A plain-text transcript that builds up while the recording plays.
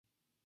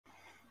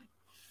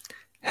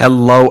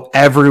Hello,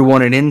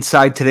 everyone, and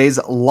inside today's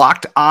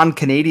Locked On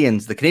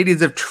Canadiens. The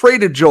Canadiens have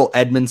traded Joel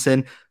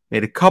Edmundson,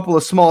 made a couple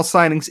of small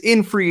signings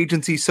in free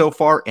agency so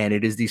far, and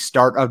it is the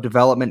start of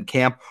development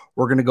camp.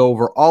 We're going to go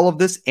over all of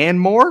this and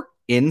more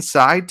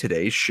inside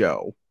today's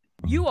show.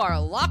 You are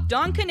Locked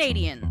On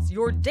Canadiens,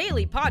 your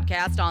daily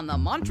podcast on the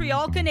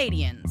Montreal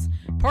Canadiens,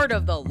 part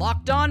of the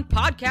Locked On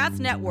Podcast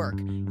Network,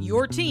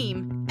 your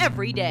team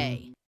every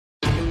day.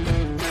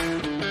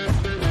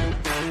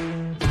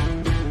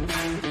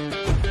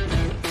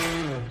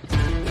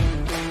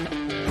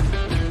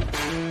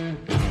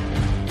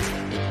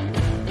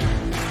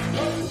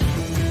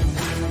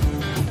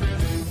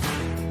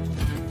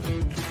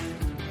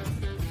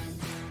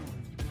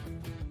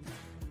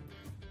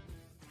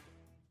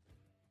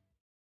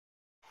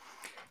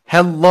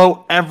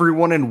 Hello,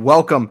 everyone, and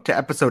welcome to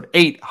episode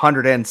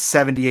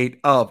 878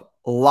 of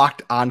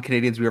Locked On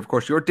Canadiens. We are, of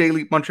course, your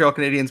daily Montreal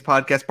Canadiens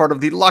podcast, part of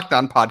the Locked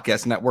On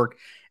Podcast Network.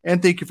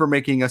 And thank you for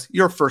making us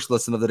your first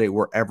listen of the day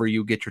wherever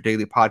you get your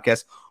daily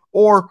podcast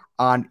or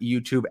on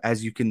YouTube.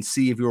 As you can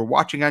see, if you are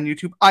watching on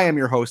YouTube, I am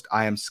your host.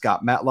 I am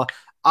Scott Matla.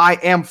 I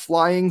am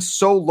flying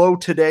solo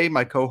today.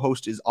 My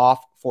co-host is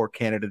off for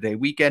Canada Day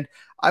weekend.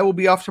 I will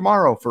be off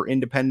tomorrow for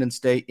Independence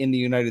Day in the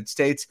United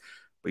States.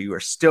 But you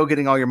are still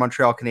getting all your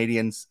Montreal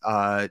Canadiens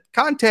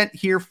content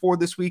here for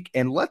this week.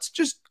 And let's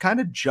just kind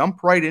of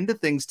jump right into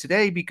things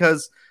today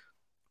because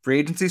free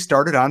agency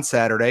started on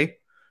Saturday.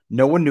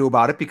 No one knew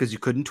about it because you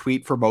couldn't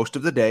tweet for most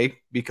of the day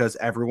because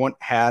everyone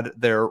had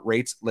their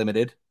rates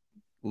limited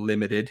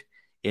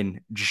in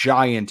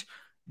giant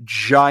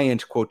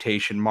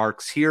quotation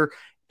marks here.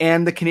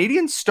 And the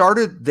Canadiens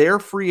started their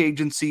free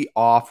agency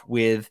off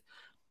with,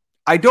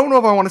 I don't know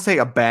if I want to say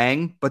a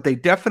bang, but they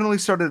definitely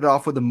started it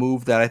off with a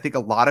move that I think a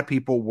lot of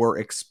people were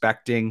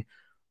expecting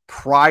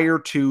prior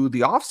to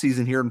the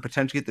offseason here and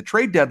potentially at the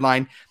trade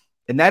deadline.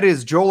 And that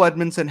is Joel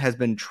Edmundson has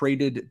been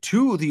traded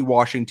to the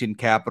Washington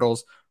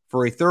Capitals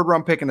for a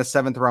third-round pick and a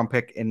seventh-round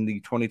pick in the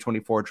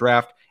 2024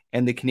 draft.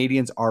 And the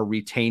Canadiens are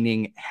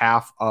retaining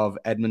half of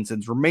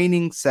Edmundson's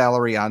remaining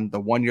salary on the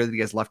 1 year that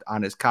he has left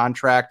on his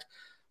contract.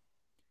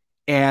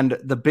 And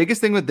the biggest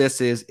thing with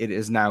this is it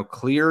is now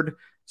cleared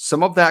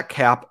some of that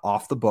cap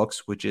off the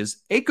books, which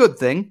is a good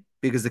thing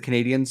because the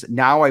Canadiens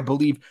now, I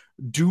believe,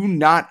 do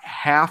not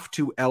have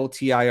to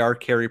LTIR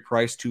Carey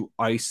Price to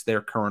ice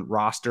their current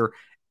roster.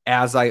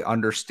 As I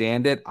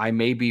understand it, I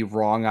may be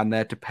wrong on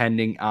that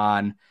depending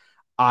on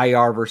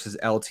IR versus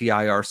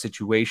LTIR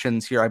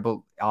situations here.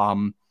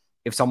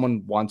 If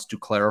someone wants to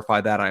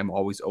clarify that, I'm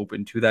always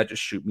open to that.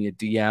 Just shoot me a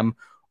DM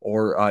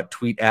or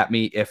tweet at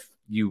me if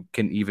you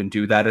can even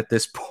do that at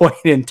this point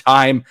in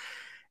time.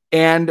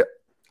 And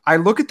I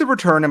look at the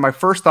return and my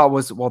first thought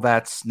was, well,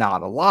 that's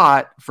not a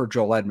lot for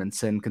Joel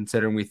Edmundson,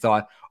 considering we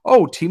thought,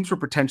 teams were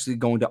potentially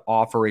going to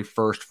offer a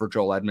first for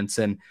Joel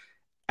Edmundson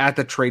at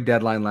the trade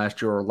deadline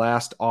last year or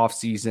last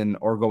offseason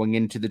or going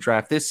into the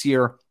draft this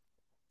year.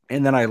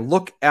 And then I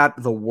look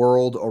at the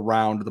world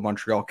around the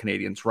Montreal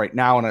Canadiens right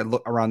now, and I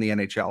look around the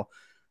NHL.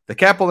 The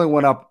cap only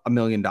went up $1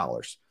 million,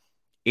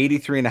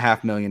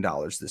 $83.5 million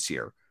this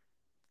year.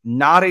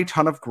 Not a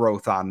ton of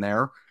growth on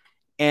there.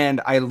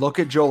 And I look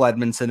at Joel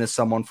Edmundson as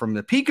someone from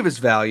the peak of his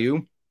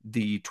value,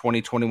 the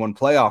 2021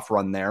 playoff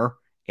run there,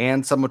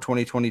 and some of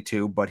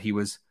 2022, but he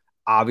was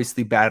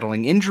obviously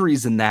battling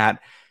injuries in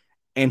that,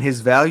 and his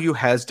value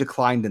has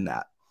declined in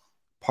that.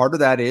 Part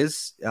of that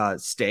is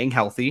staying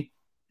healthy.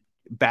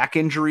 Back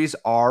injuries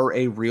are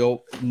a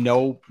real,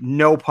 no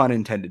pun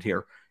intended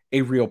here,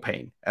 a real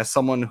pain. As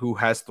someone who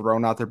has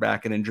thrown out their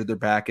back and injured their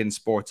back in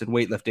sports and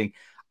weightlifting,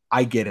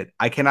 I get it.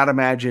 I cannot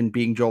imagine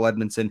being Joel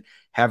Edmundson,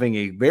 having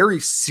a very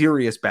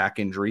serious back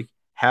injury,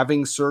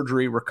 having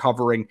surgery,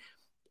 recovering,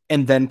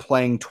 and then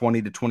playing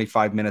 20 to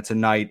 25 minutes a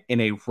night in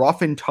a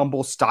rough and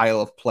tumble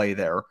style of play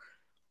there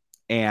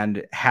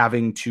and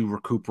having to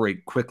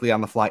recuperate quickly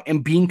on the fly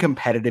and being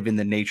competitive in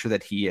the nature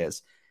that he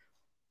is.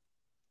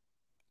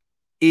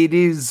 It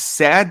is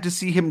sad to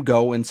see him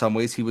go in some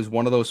ways. He was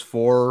one of those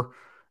four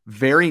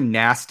very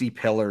nasty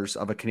pillars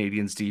of a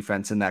Canadiens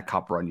defense in that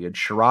cup run. You had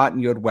Sherratt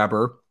and you had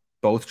Weber.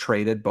 Both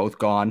traded, both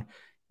gone.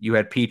 You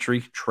had Petrie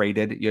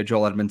traded. You had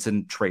Joel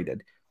Edmundson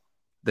traded.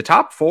 The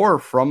top four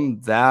from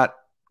that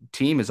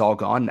team is all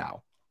gone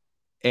now.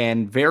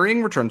 And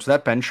varying returns. So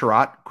that Ben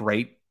Sherratt,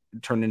 great.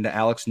 Turned into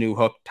Alex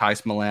Newhook, Ty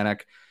Smilanic,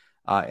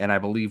 and I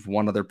believe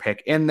one other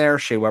pick in there.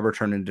 Shea Weber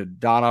turned into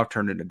Donov,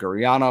 turned into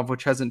Gurrianov,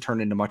 which hasn't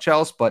turned into much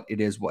else, but it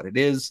is what it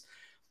is.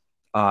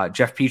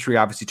 Jeff Petrie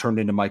obviously turned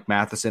into Mike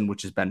Matheson,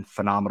 which has been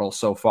phenomenal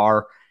so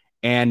far.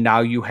 And now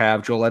you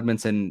have Joel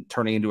Edmundson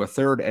turning into a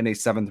third and a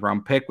seventh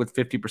round pick with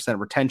 50%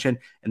 retention,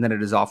 and then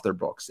it is off their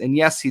books. And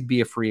yes, he'd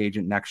be a free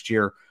agent next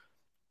year.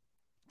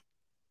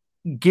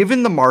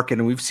 Given the market,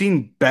 and we've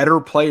seen better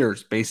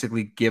players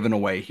basically given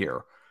away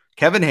here.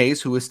 Kevin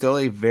Hayes, who is still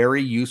a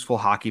very useful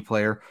hockey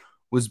player,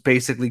 was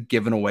basically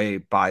given away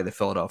by the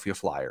Philadelphia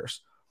Flyers.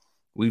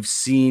 We've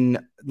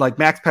seen, like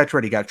Max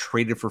Pacioretty got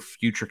traded for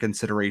future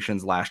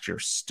considerations last year,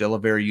 still a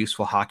very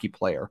useful hockey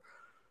player.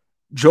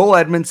 Joel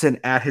Edmundson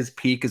at his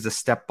peak is a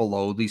step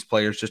below these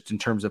players just in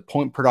terms of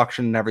point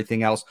production and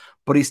everything else,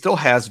 but he still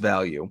has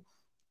value.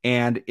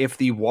 And if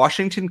the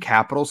Washington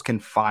Capitals can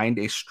find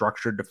a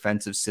structured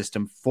defensive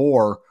system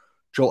for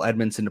Joel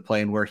Edmundson to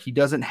play in where he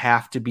doesn't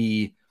have to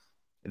be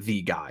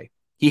the guy.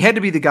 He had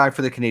to be the guy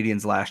for the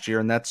Canadiens last year,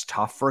 and that's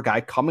tough for a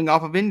guy coming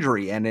off of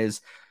injury and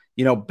is,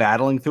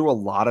 battling through a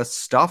lot of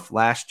stuff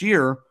last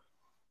year.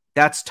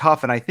 That's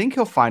tough, and I think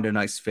he'll find a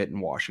nice fit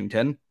in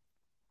Washington.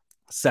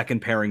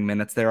 Second pairing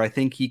minutes there. I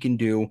think he can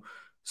do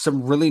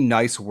some really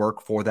nice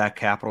work for that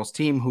Capitals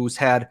team who's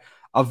had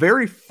a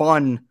very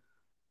fun,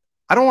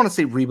 I don't want to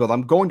say rebuild.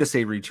 I'm going to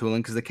say retooling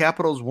because the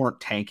Capitals weren't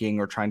tanking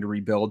or trying to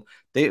rebuild.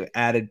 They've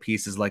added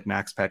pieces like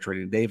Max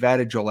Pacioretty. They've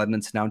added Joel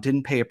Edmundson now,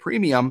 didn't pay a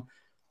premium.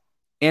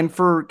 And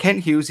for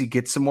Kent Hughes, he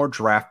gets some more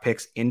draft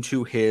picks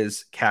into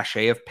his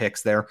cachet of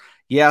picks there.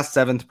 Yeah,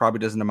 seventh probably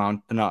doesn't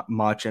amount to not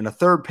much. And a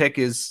third pick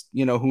is,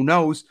 who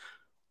knows?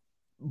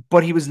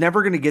 But he was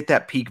never going to get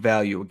that peak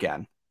value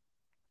again.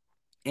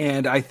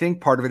 And I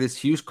think part of it is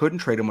Hughes couldn't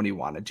trade him when he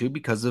wanted to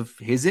because of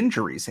his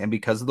injuries and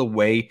because of the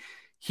way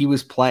he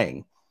was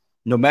playing.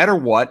 No matter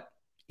what,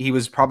 he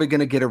was probably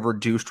going to get a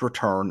reduced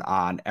return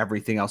on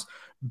everything else.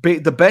 The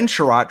Ben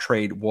Sherratt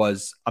trade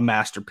was a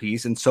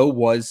masterpiece, and so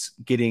was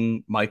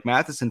getting Mike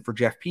Matheson for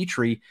Jeff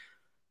Petrie.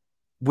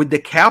 With the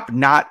cap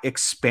not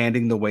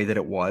expanding the way that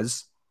it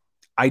was,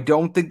 I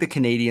don't think the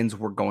Canadiens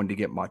were going to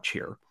get much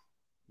here.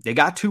 They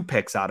got 2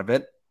 picks out of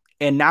it,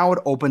 and now it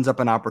opens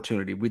up an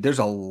opportunity. There's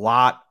a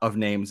lot of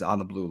names on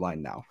the blue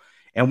line now.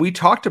 And we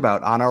talked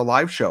about on our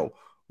live show,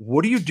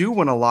 what do you do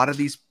when a lot of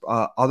these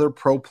other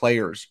pro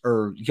players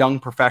or young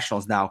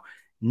professionals now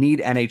need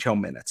NHL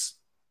minutes?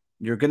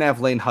 You're going to have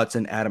Lane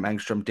Hudson, Adam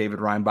Engstrom, David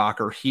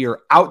Reinbacher here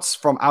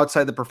from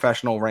outside the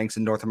professional ranks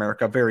in North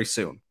America very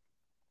soon.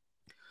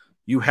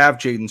 You have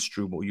Jaden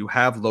Struble. You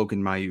have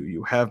Logan Mailloux.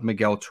 You have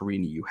Miguel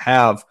Torini. You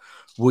have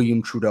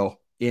William Trudeau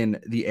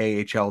in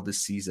the AHL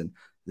this season.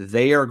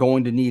 They are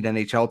going to need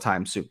NHL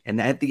time soon.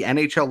 And at the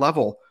NHL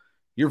level,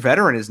 your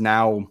veteran is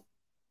now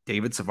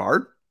David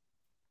Savard,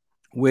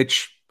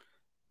 which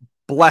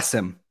bless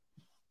him,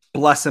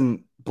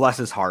 bless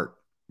his heart.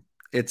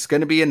 It's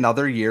going to be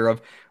another year of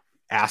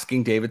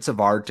asking David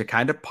Savard to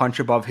kind of punch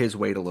above his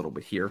weight a little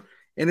bit here.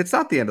 And it's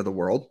not the end of the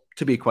world,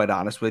 to be quite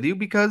honest with you,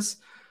 because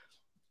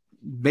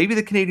maybe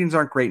the Canadiens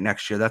aren't great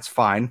next year. That's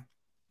fine.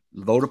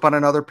 Load up on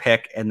another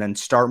pick and then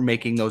start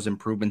making those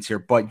improvements here.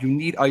 But you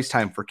need ice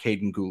time for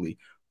Caden Gooley,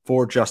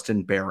 for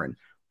Justin Barron,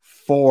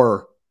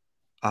 for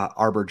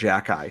Arbor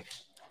Jacki,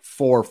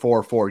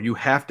 for. You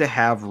have to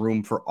have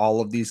room for all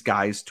of these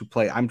guys to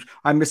play.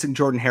 I'm missing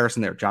Jordan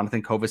Harrison there.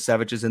 Jonathan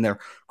Kovacevic is in there.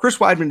 Chris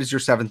Weidman is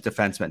your 7th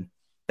defenseman.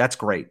 That's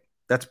great.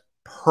 That's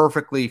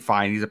perfectly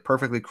fine. He's a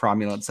perfectly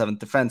cromulent 7th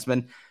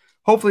defenseman.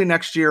 Hopefully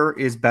next year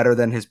is better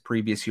than his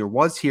previous year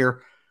was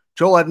here.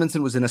 Joel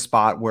Edmundson was in a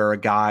spot where a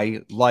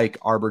guy like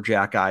Arbor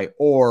Jacki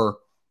or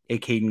a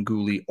Caden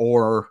Gooley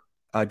or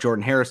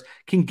Jordan Harris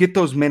can get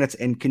those minutes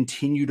and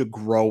continue to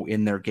grow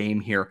in their game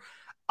here.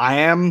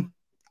 I am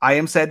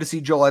sad to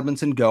see Joel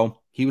Edmundson go.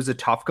 He was a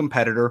tough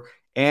competitor,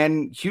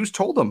 and Hughes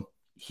told him,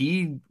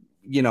 I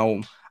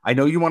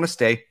know you want to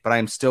stay, but I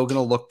am still going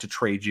to look to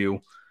trade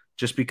you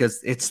just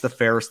because it's the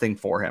fairest thing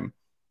for him.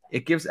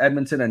 It gives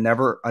Edmundson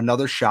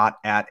another shot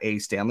at a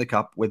Stanley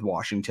Cup with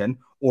Washington,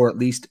 or at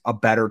least a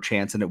better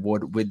chance than it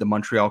would with the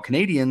Montreal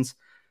Canadiens.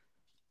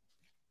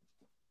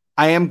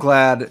 I am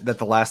glad that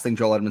the last thing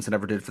Joel Edmundson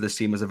ever did for this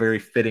team was a very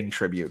fitting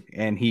tribute,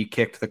 and he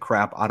kicked the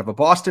crap out of a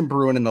Boston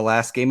Bruin in the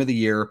last game of the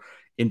year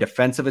in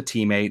defense of a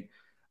teammate.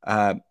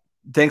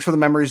 Thanks for the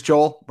memories,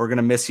 Joel. We're going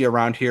to miss you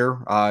around here.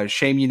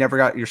 Shame you never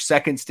got your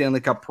second Stanley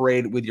Cup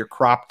parade with your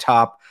crop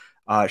top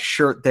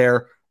shirt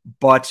there,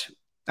 but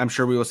I'm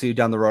sure we will see you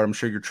down the road. I'm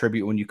sure your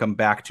tribute when you come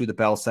back to the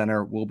Bell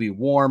Center will be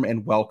warm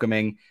and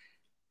welcoming.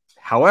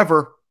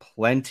 However,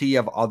 plenty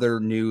of other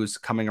news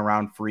coming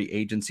around free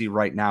agency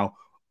right now.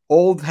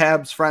 Old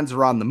Habs friends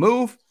are on the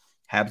move.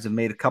 Habs have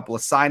made a couple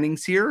of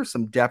signings here,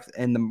 some depth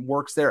in the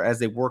works there as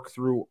they work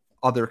through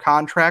other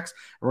contracts.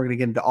 And we're going to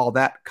get into all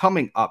that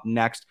coming up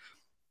next.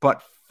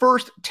 But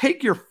first,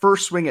 take your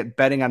first swing at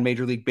betting on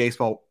Major League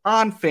Baseball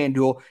on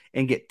FanDuel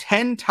and get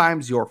 10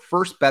 times your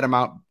first bet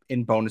amount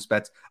in bonus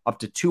bets up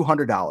to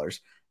 $200.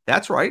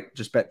 That's right.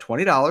 Just bet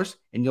 $20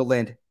 and you'll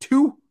land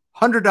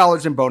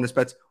 $200 in bonus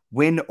bets,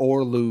 win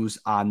or lose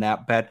on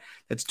that bet.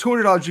 That's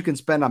 $200 you can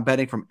spend on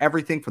betting from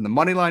everything from the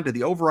money line to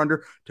the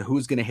over-under to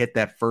who's going to hit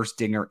that first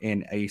dinger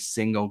in a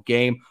single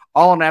game.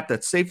 All an app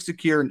that's safe,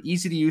 secure, and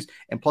easy to use.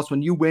 And plus,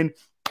 when you win,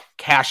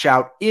 cash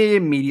out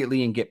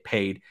immediately and get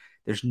paid.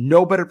 There's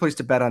no better place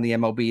to bet on the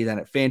MLB than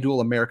at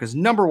FanDuel, America's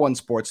 #1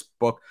 sports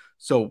book.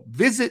 So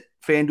visit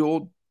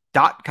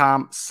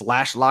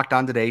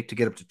FanDuel.com/lockedon today to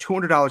get up to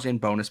 $200 in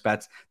bonus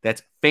bets.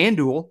 That's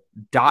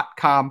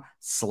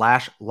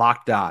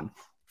FanDuel.com/lockedon.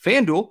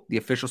 FanDuel, the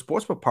official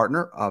sportsbook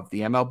partner of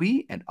the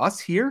MLB and us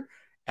here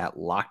at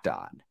Locked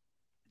On.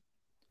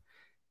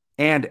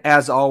 And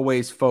as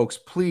always, folks,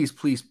 please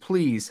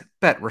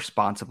bet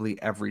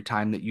responsibly every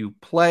time that you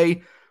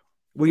play.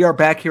 We are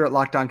back here at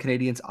Locked On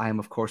Canadiens. I am,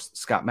 of course,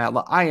 Scott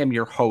Matla. I am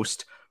your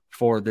host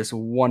for this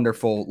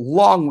wonderful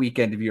long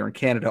weekend if you're in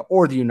Canada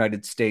or the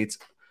United States,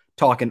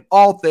 talking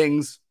all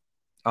things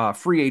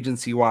free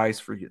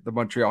agency-wise for the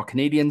Montreal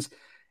Canadiens.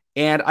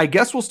 And I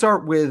guess we'll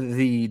start with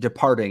the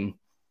departed,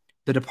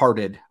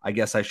 I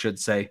guess I should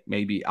say,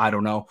 maybe, I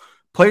don't know.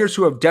 Players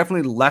who have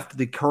definitely left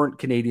the current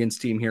Canadiens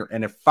team here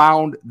and have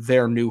found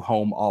their new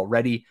home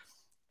already.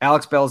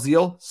 Alex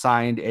Belzile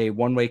signed a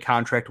one-way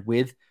contract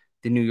with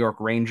the New York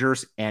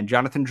Rangers, and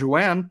Jonathan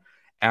Drouin,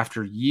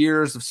 after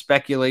years of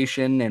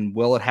speculation and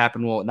will it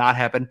happen, will it not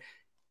happen,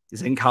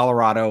 is in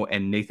Colorado,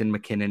 and Nathan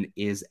MacKinnon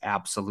is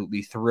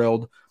absolutely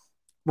thrilled.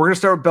 We're going to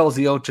start with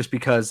Belzile just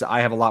because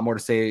I have a lot more to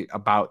say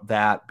about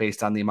that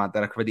based on the amount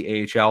that I cover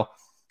the AHL.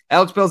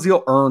 Alex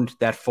Belzile earned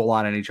that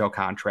full-on NHL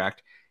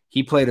contract.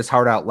 He played his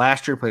heart out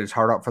last year, played his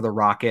heart out for the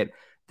Rocket.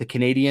 The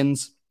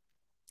Canadiens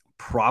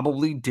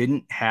probably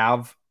didn't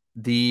have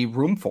the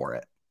room for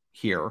it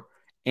here.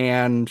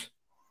 And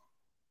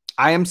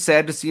I am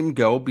sad to see him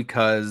go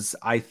because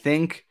I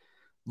think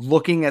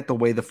looking at the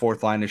way the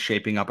fourth line is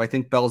shaping up, I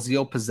think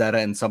Belzile,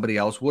 Pezzetta, and somebody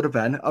else would have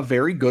been a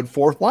very good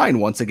fourth line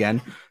once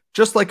again,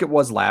 just like it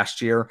was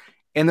last year.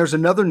 And there's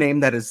another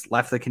name that has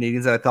left the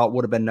Canadiens that I thought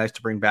would have been nice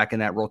to bring back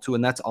in that role too,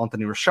 and that's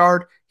Anthony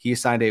Richard. He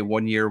signed a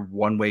one-year,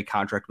 one-way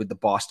contract with the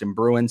Boston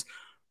Bruins.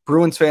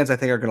 Bruins fans, I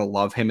think, are going to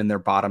love him in their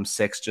bottom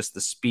six, just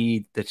the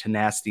speed, the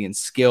tenacity, and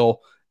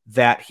skill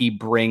that he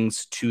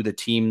brings to the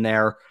team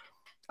there.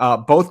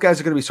 Both guys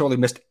are going to be sorely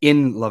missed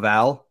in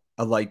Laval.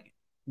 Like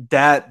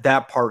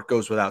that part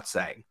goes without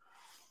saying.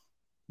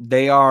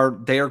 They are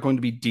going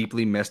to be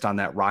deeply missed on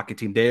that Rocket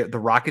team. The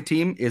Rocket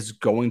team is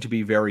going to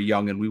be very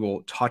young, and we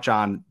will touch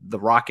on the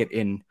Rocket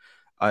in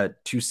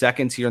 2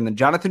 seconds here. And then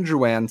Jonathan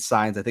Drouin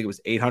signs, I think it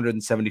was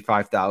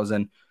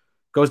 $875,000,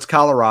 goes to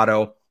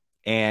Colorado,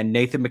 and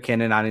Nathan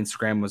MacKinnon on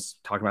Instagram was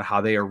talking about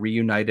how they are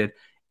reunited,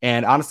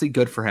 and honestly,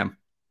 good for him.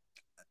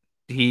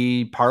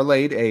 He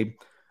parlayed a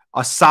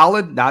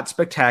solid, not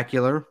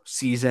spectacular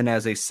season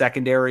as a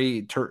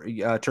secondary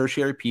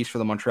tertiary piece for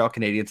the Montreal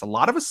Canadiens. A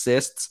lot of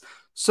assists,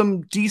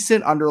 some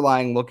decent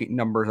underlying looking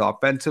numbers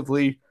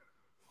offensively.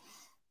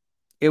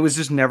 It was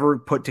just never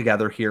put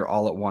together here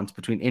all at once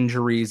between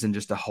injuries and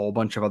just a whole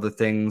bunch of other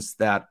things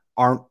that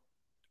aren't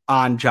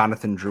on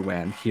Jonathan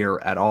Drouin here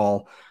at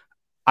all.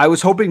 I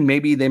was hoping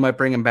maybe they might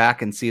bring him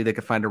back and see if they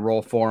could find a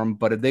role for him,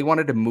 but if they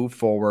wanted to move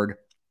forward,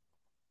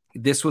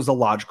 this was a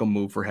logical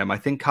move for him. I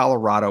think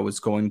Colorado is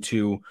going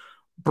to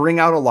bring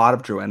out a lot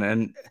of Drouin.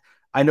 And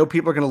I know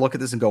people are going to look at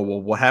this and go,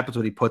 well, what happens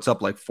when he puts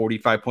up like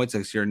 45 points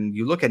next year? And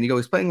you look at it and you go,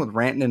 he's playing with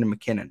Rantanen and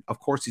MacKinnon. Of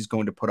course, he's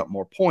going to put up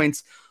more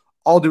points.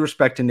 All due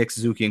respect to Nick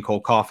Suzuki and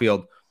Cole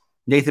Caulfield,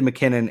 Nathan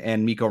MacKinnon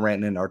and Mikko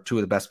Rantanen are two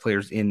of the best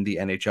players in the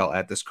NHL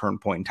at this current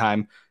point in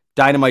time.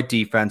 Dynamite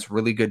defense,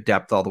 really good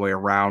depth all the way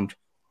around.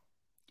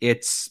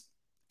 It's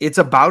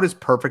about as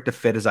perfect a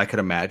fit as I could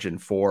imagine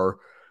for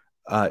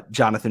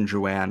Jonathan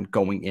Drouin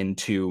going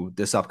into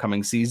this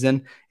upcoming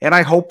season. And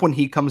I hope when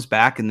he comes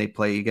back and they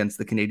play against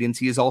the Canadiens,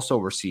 he is also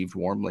received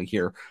warmly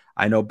here.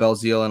 I know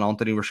Belzile and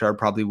Anthony Richard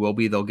probably will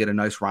be. They'll get a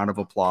nice round of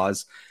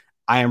applause.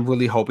 I am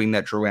really hoping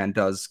that Drouin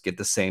does get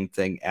the same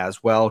thing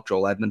as well.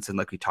 Joel Edmundson,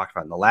 like we talked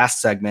about in the last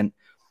segment.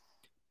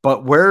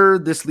 But where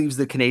this leaves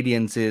the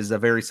Canadiens is a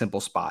very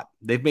simple spot.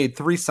 They've made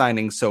 3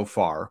 signings so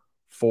far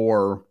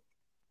for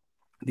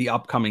the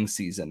upcoming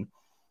season.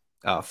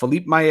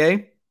 Philippe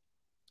Maillet,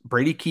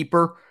 Brady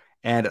Keeper,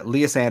 and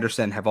Elias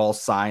Anderson have all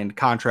signed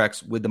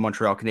contracts with the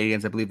Montreal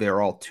Canadiens. I believe they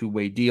are all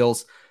 2-way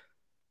deals.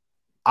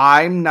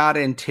 I'm not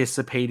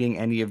anticipating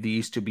any of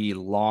these to be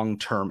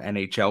long-term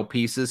NHL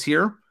pieces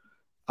here.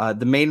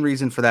 The main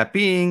reason for that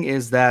being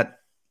is that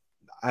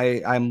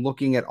I'm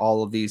looking at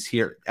all of these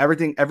here.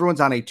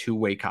 Everyone's on a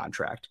 2-way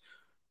contract.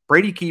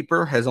 Brady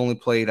Keeper has only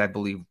played, I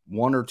believe,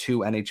 1 or 2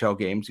 NHL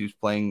games. He was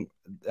playing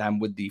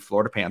with the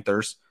Florida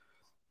Panthers.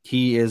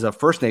 He is of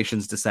First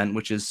Nations descent,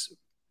 which is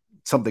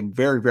something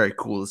very, very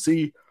cool to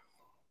see.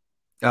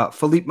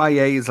 Philippe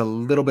Maillet is a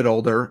little bit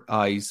older.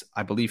 He's,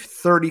 I believe,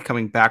 30,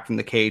 coming back from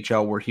the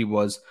KHL, where he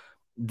was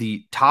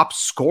the top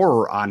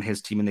scorer on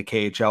his team in the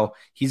KHL.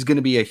 He's going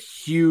to be a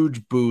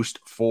huge boost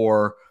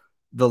for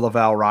the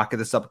Laval Rocket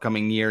this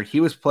upcoming year. He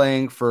was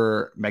playing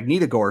for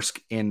Magnitogorsk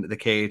in the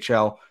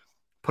KHL,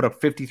 put up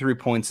 53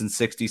 points in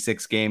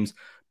 66 games.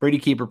 Brady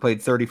Keeper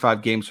played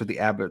 35 games for the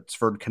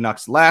Abbotsford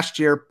Canucks last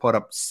year, put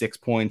up 6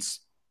 points,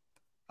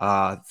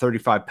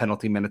 35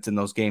 penalty minutes in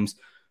those games.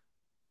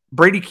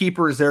 Brady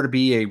Keeper is there to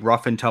be a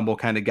rough and tumble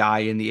kind of guy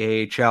in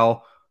the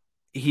AHL.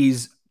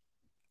 He's,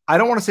 I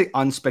don't want to say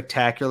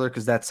unspectacular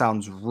because that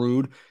sounds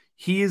rude.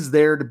 He is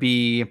there to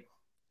be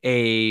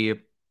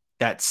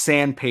that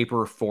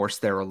sandpaper force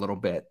there a little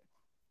bit.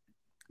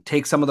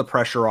 Take some of the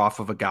pressure off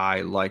of a guy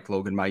like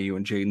Logan Mailloux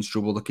and Jaden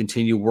Struble to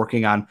continue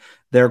working on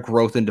their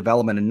growth and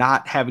development and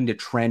not having to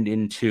trend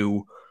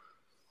into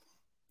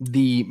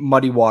the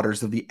muddy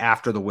waters of the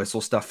after the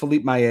whistle stuff.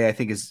 Philippe Maillet, I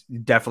think, is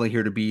definitely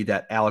here to be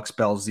that Alex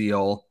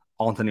Belzile,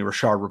 Anthony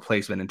Richard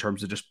replacement in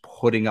terms of just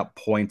putting up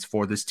points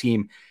for this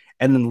team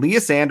And then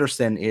Lias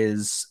Andersson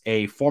is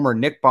a former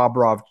Nick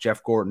Bobrov,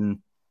 Jeff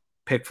Gorton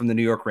pick from the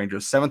New York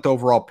Rangers, 7th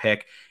overall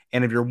pick.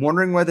 And if you're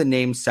wondering why the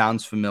name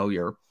sounds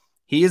familiar,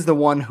 he is the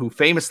one who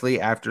famously,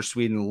 after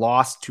Sweden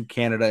lost to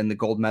Canada in the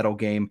gold medal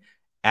game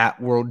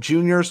at World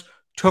Juniors,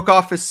 took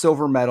off his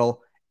silver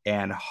medal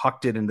and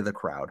hucked it into the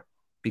crowd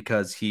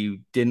because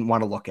he didn't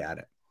want to look at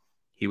it.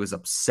 He was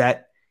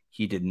upset.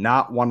 He did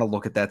not want to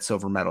look at that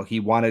silver medal. He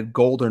wanted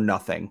gold or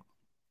nothing.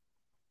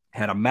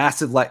 Had a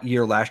massive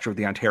year last year with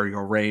the Ontario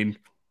Reign.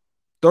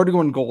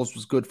 31 goals,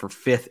 was good for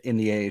 5th in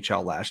the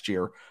AHL last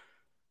year.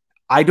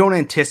 I don't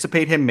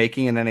anticipate him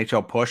making an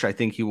NHL push. I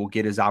think he will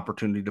get his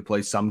opportunity to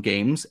play some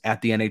games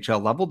at the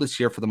NHL level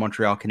this year for the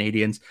Montreal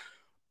Canadiens.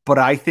 But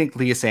I think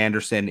Lias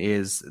Andersson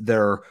is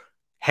their,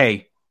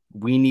 hey,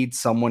 we need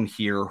someone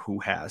here who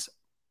has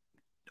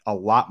a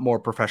lot more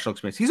professional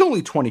experience. He's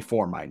only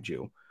 24, mind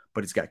you,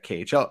 but he's got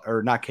KHL,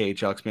 or not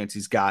KHL experience.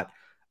 He's got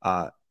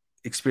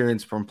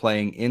experience from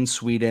playing in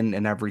Sweden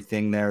and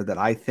everything there, that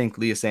I think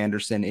Lias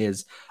Andersson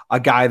is a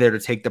guy there to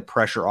take the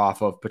pressure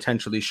off of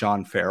potentially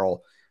Sean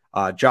Farrell,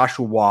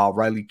 Joshua Wall,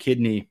 Riley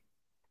Kidney,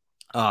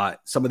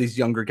 some of these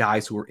younger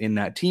guys who are in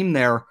that team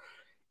there,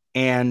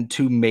 and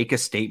to make a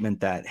statement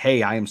that,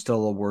 hey, I am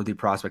still a worthy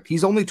prospect.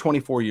 He's only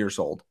 24 years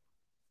old.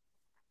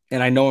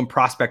 And I know in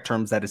prospect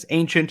terms that is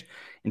ancient.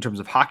 In terms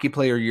of hockey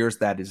player years,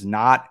 that is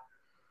not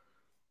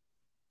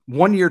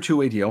 1 year,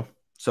 2-way deal.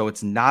 So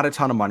it's not a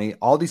ton of money.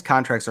 All these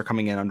contracts are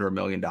coming in under $1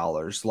 million.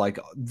 Like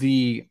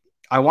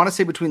I want to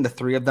say between the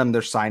three of them,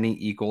 they're signing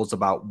equals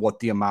about what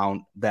the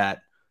amount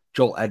that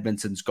Joel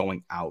Edmundson's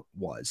going out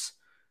was.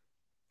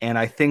 And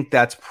I think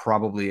that's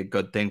probably a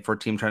good thing for a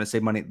team trying to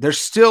save money. There's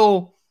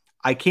still,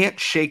 I can't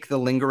shake the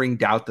lingering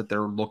doubt that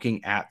they're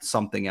looking at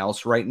something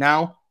else right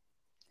now.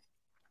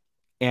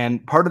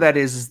 And part of that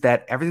is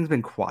that everything's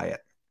been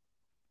quiet.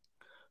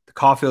 The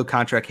Caulfield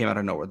contract came out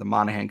of nowhere. The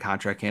Monahan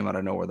contract came out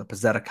of nowhere. The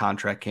Pezzetta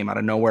contract came out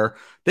of nowhere.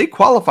 They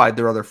qualified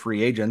their other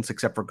free agents,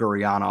 except for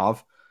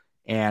Guryanov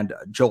and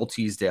Joel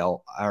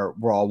Teasdale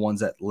were all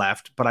ones that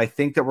left. But I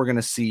think that we're going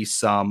to see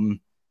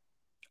some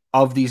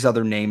of these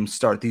other names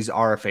these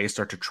RFAs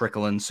start to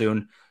trickle in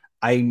soon.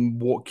 I'm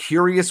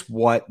curious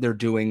what they're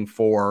doing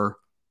for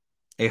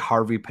a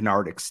Harvey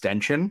Pinard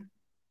extension.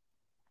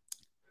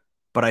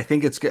 But I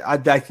think I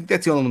think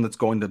that's the only one that's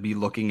going to be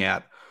looking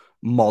at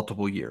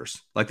multiple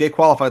years. Like they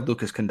qualified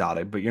Lucas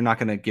Condada, but you're not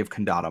going to give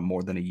Condada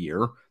more than a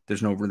year.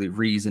 There's no really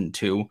reason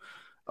to.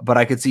 But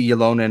I could see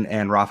Ylonen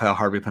and Raphael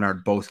Harvey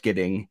Pinard both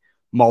getting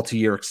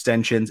multi-year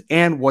extensions,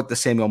 and what the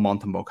Samuel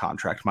Montembeault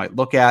contract might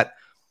look at.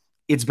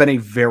 It's been a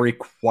very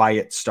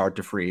quiet start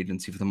to free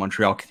agency for the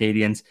Montreal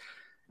Canadiens.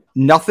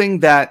 Nothing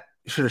that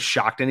should have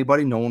shocked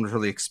anybody. No one was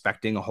really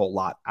expecting a whole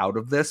lot out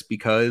of this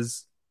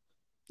because,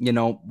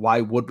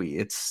 why would we?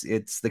 It's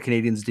the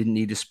Canadiens didn't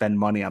need to spend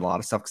money on a lot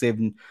of stuff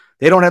because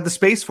they don't have the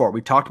space for it.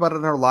 We talked about it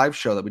in our live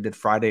show that we did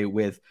Friday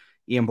with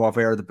Ian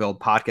Boisvert, the Build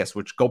podcast,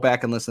 which go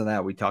back and listen to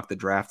that. We talked the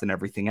draft and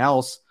everything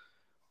else.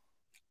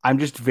 I'm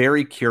just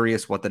very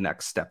curious what the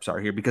next steps are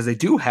here because they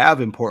do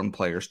have important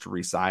players to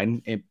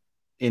re-sign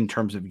in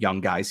terms of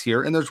young guys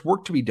here, and there's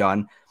work to be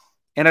done.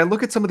 And I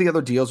look at some of the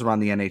other deals around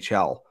the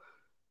NHL,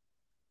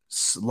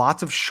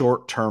 lots of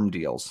short-term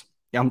deals.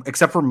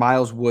 Except for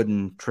Miles Wood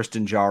and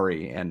Tristan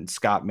Jarry and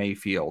Scott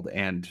Mayfield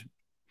and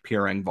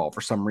Pierre Engvall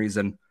for some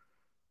reason.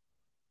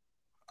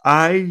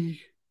 I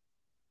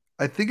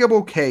think I'm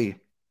okay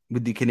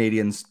with the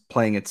Canadiens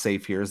playing it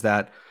safe here, is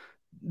that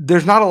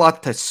there's not a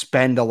lot to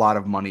spend a lot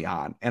of money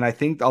on. And I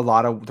think a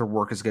lot of their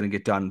work is going to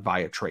get done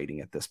via trading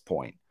at this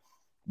point,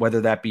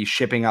 whether that be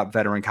shipping out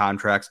veteran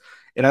contracts.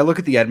 And I look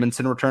at the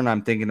Edmundson return,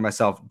 I'm thinking to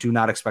myself, do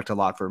not expect a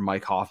lot for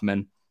Mike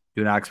Hoffman.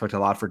 Do not expect a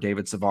lot for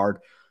David Savard.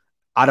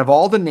 Out of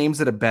all the names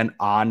that have been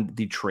on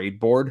the trade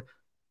board,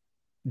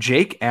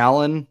 Jake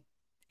Allen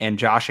and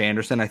Josh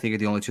Anderson, I think, are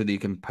the only two that you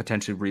can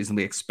potentially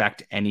reasonably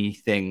expect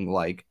anything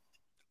like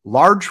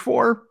large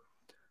for.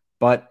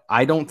 But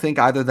I don't think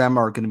either of them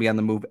are going to be on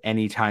the move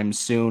anytime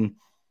soon.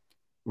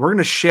 We're going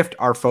to shift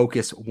our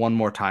focus one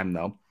more time,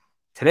 though.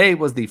 Today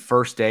was the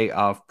first day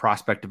of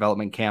prospect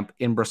development camp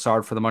in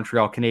Brossard for the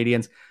Montreal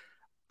Canadiens.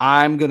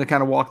 I'm going to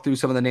kind of walk through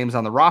some of the names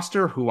on the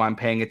roster, who I'm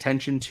paying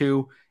attention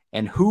to,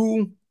 and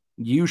who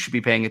you should be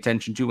paying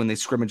attention to when they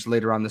scrimmage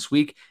later on this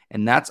week.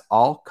 And that's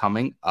all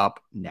coming up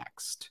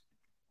next.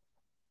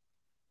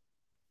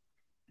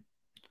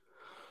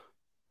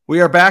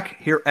 We are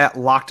back here at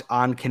Locked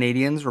On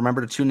Canadiens.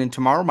 Remember to tune in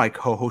tomorrow. My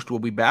co-host will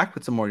be back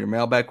with some more of your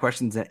mailbag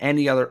questions and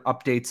any other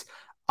updates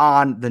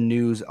on the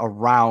news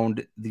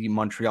around the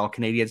Montreal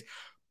Canadiens.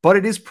 But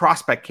it is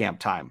prospect camp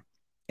time.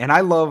 And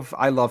I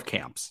love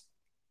camps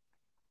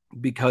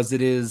because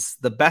it is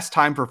the best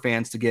time for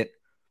fans to get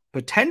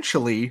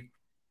potentially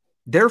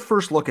their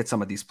first look at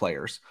some of these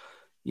players.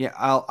 Yeah,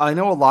 I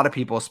know a lot of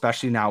people,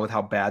 especially now with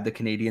how bad the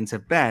Canadiens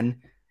have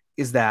been,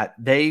 is that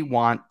they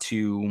want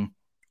to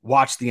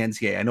watch the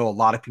NCAA. I know a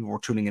lot of people were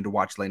tuning in to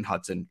watch Lane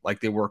Hudson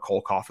like they were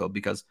Cole Caulfield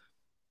because,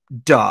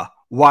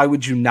 why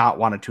would you not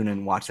want to tune in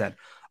and watch that?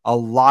 a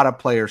lot of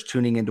players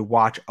tuning in to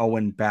watch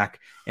Owen Beck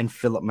and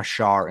Philip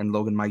Machar and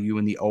Logan Mailloux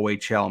in the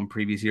OHL in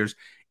previous years.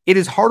 It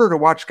is harder to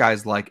watch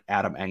guys like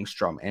Adam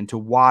Engstrom and to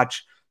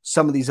watch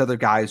some of these other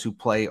guys who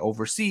play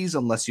overseas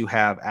unless you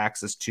have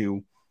access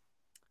to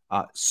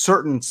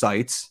certain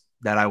sites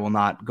that I will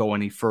not go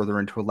any further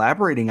into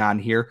elaborating on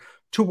here,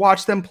 to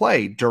watch them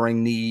play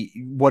during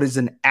what is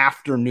an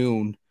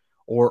afternoon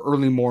or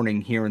early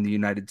morning here in the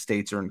United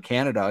States or in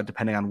Canada,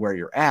 depending on where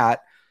you're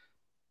at.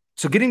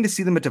 So getting to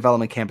see them at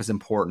development camp is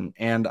important.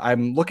 And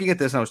I'm looking at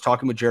this, and I was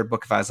talking with Jared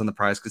Bookefaz on the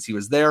prize because he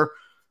was there.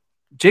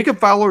 Jacob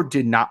Fowler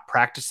did not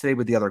practice today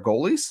with the other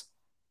goalies,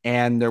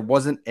 and there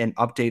wasn't an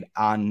update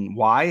on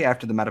why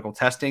after the medical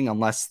testing,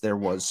 unless there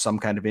was some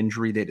kind of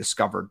injury they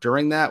discovered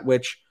during that,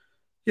 which,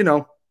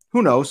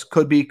 who knows?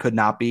 Could be, could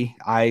not be.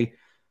 I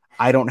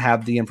don't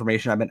have the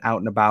information. I've been out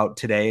and about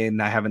today,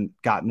 and I haven't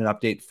gotten an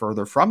update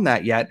further from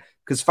that yet,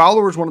 because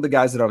Fowler was one of the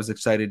guys that I was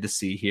excited to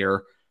see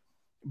here.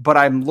 But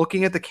I'm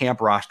looking at the camp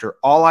roster.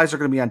 All eyes are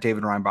going to be on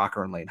David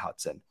Reinbacher and Lane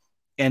Hudson.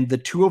 And the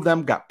two of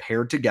them got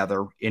paired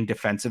together in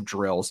defensive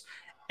drills,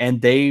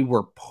 and they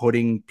were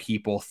putting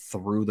people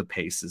through the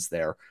paces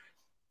there.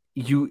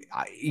 You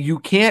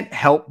can't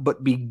help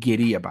but be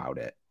giddy about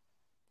it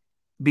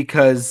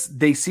because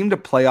they seem to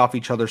play off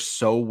each other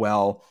so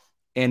well.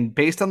 And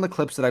based on the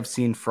clips that I've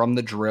seen from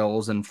the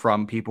drills and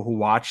from people who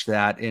watch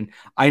that, and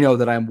I know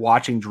that I'm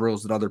watching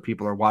drills that other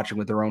people are watching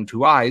with their own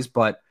two eyes,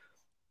 but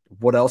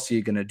what else are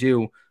you going to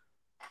do?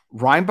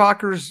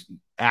 Reinbacher's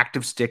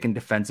active stick and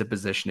defensive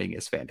positioning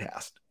is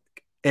fantastic.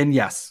 And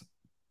yes,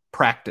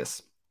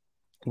 practice.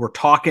 We're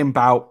talking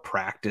about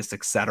practice,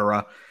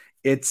 etc.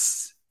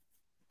 It's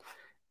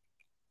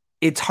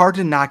hard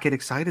to not get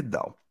excited,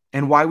 though.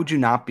 And why would you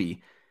not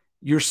be?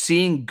 You're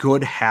seeing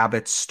good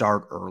habits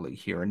start early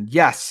here. And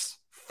yes,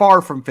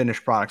 far from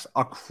finished products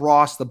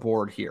across the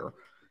board here.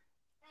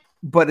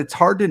 But it's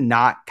hard to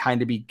not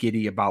kind of be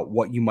giddy about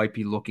what you might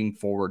be looking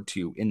forward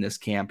to in this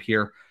camp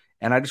here.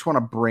 And I just want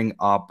to bring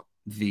up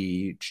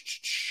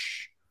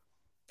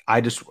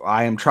I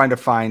am trying to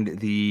find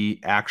the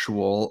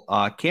actual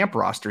camp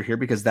roster here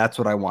because that's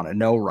what I want to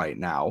know right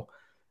now.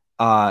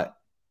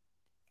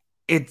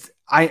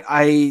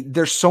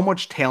 There's so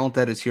much talent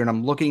that is here, and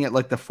I'm looking at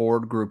like the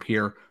forward group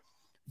here.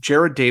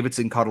 Jared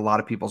Davidson caught a lot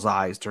of people's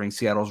eyes during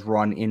Seattle's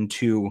run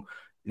into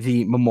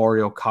the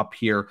Memorial Cup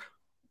here.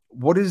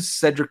 What does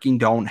Cedric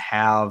Guindon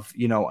have,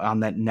 on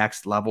that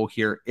next level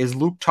here? Is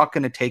Luke Tuck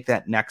going to take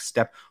that next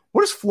step?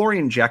 What is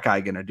Florian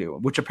Jekai going to do?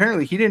 Which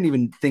apparently he didn't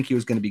even think he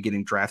was going to be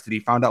getting drafted. He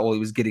found out while he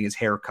was getting his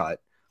hair cut,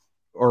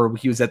 or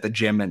he was at the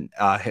gym and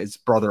his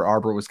brother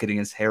Arbor was getting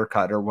his hair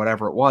cut or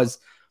whatever it was.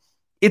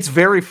 It's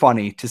very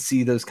funny to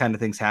see those kind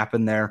of things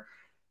happen there.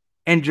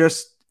 And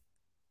just,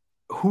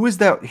 who is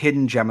that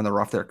hidden gem in the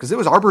rough there? Because it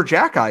was Arbor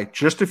Jekai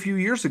just a few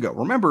years ago.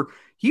 Remember,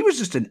 he was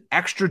just an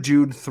extra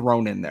dude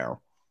thrown in there.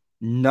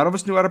 None of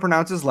us knew how to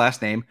pronounce his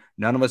last name.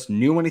 None of us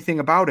knew anything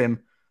about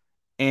him.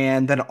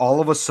 And then all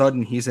of a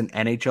sudden, he's an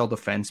NHL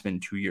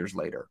defenseman 2 years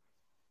later.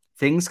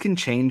 Things can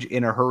change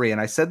in a hurry.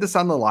 And I said this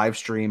on the live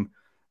stream.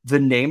 The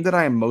name that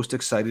I am most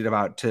excited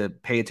about to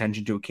pay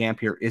attention to at camp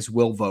here is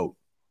Will Vogt,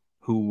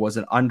 who was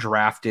an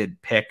undrafted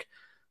pick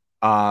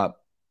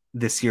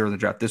this year in the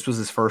draft. This was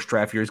his first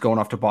draft year. He's going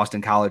off to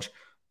Boston College.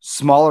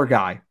 Smaller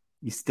guy.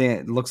 He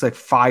looks like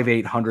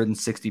 5'8",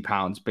 160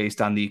 pounds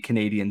based on the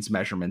Canadiens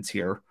measurements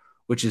here,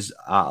 which is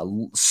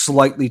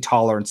slightly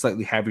taller and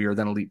slightly heavier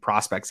than elite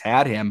prospects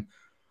had him.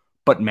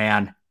 But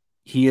man,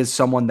 he is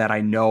someone that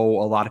I know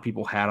a lot of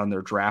people had on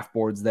their draft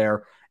boards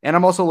there. And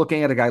I'm also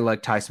looking at a guy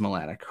like Tyson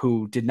Melanek,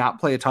 who did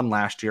not play a ton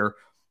last year,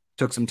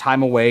 took some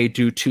time away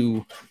due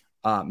to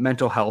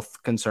mental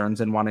health concerns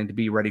and wanting to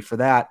be ready for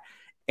that.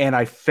 And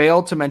I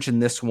failed to mention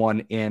this one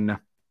in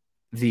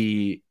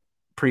the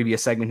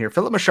previous segment here.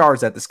 Philip Machar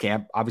is at this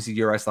camp. Obviously,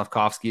 Yuri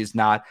Slafkovsky is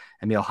not.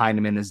 Emil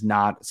Heineman is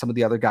not. Some of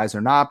the other guys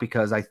are not,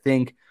 because I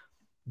think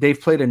they've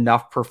played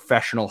enough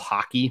professional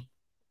hockey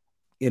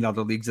in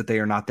other leagues that they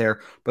are not there.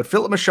 But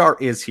Philip Machar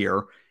is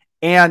here,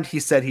 and he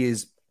said he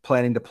is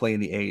planning to play in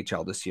the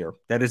AHL this year.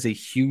 That is a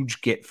huge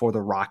get for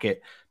the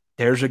Rocket.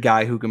 There's a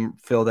guy who can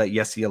fill that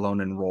Jesse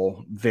Alonen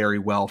role very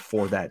well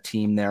for that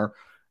team there.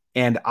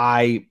 And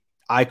I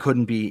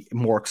couldn't be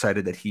more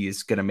excited that he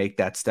is going to make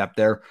that step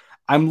there.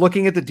 I'm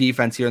looking at the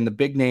defense here, and the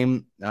big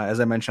name, as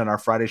I mentioned on our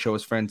Friday show,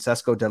 is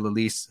Francesco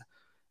Delalise.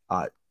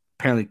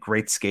 Apparently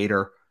great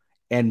skater.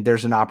 And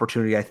there's an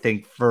opportunity, I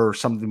think, for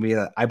something to be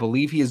that I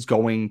believe he is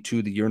going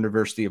to the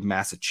University of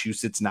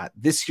Massachusetts, not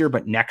this year,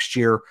 but next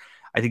year.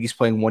 I think he's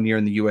playing 1 year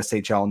in the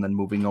USHL and then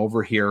moving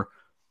over here.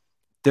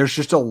 There's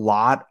just a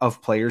lot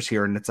of players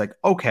here, and it's like,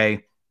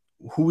 okay,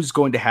 who's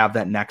going to have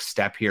that next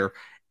step here?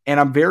 And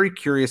I'm very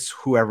curious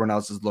who everyone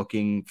else is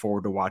looking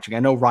forward to watching. I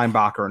know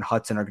Reinbacher and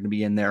Hudson are going to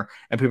be in there,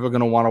 and people are going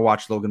to want to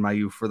watch Logan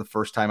Mailloux for the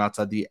first time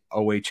outside the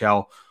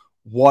OHL.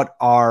 What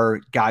are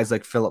guys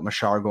like Philip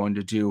Machar going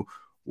to do?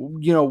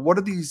 What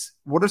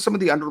are some of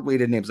the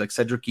underrated names like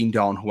Cedric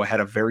Guindon, who had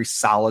a very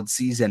solid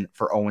season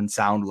for Owen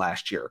Sound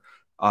last year?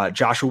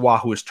 Joshua,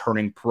 who is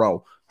turning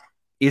pro.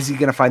 Is he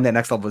going to find that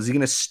next level? Is he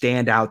going to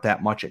stand out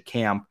that much at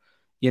camp?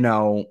 you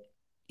know,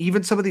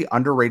 even some of the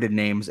underrated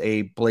names,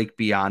 a Blake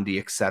Biondi,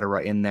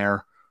 etc. in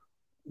there.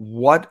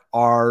 What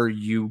are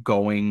you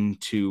going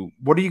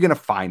to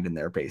find in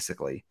there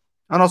basically?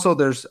 And also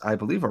there's, I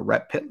believe, a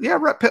Rhett Pit. Yeah,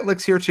 Rhett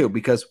Pitlick's here too,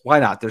 because why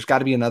not? There's got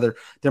to be another.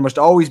 There must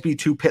always be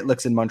two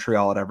Pitlicks in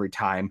Montreal at every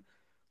time.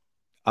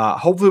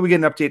 Hopefully we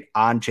get an update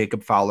on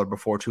Jacob Fowler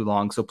before too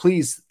long. So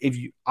please,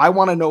 I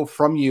want to know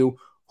from you,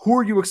 who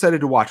are you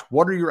excited to watch?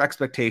 What are your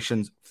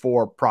expectations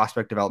for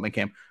prospect development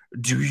camp?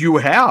 Do you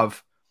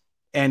have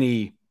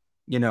any,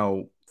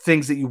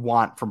 things that you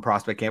want from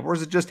prospect camp? Or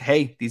is it just,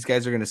 hey, these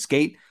guys are going to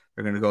skate.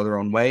 They're going to go their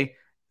own way.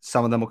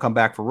 Some of them will come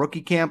back for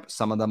rookie camp.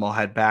 Some of them will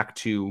head back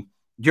to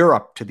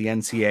Europe, to the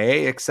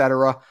NCAA,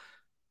 etc.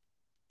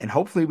 And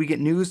hopefully we get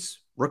news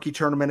rookie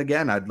tournament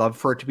again. I'd love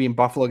for it to be in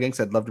Buffalo again, because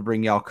I'd love to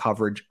bring y'all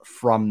coverage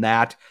from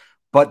that.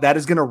 But that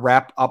is going to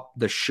wrap up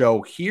the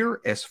show here.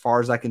 As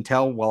far as I can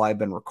tell, while I've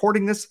been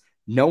recording this,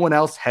 no one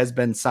else has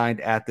been signed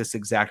at this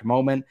exact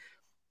moment.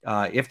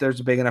 If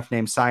there's a big enough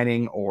name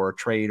signing or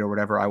trade or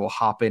whatever, I will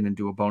hop in and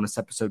do a bonus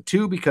episode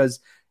too, because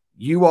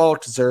you all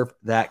deserve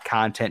that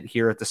content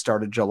here at the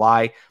start of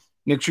July.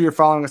 Make sure you're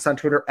following us on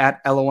Twitter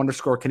at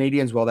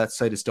 @LO_Canadiens while that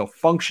site is still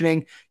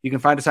functioning. You can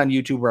find us on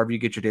YouTube wherever you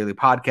get your daily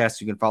podcasts.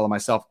 You can follow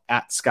myself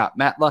at Scott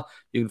Matla.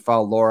 You can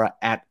follow Laura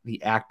at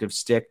The Active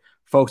Stick.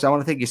 Folks, I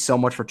want to thank you so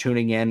much for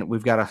tuning in.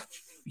 We've got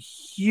a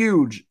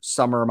huge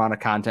summer amount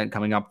of content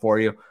coming up for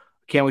you.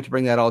 Can't wait to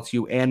bring that all to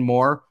you and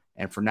more.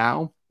 And for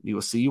now, we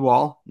will see you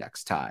all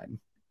next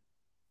time.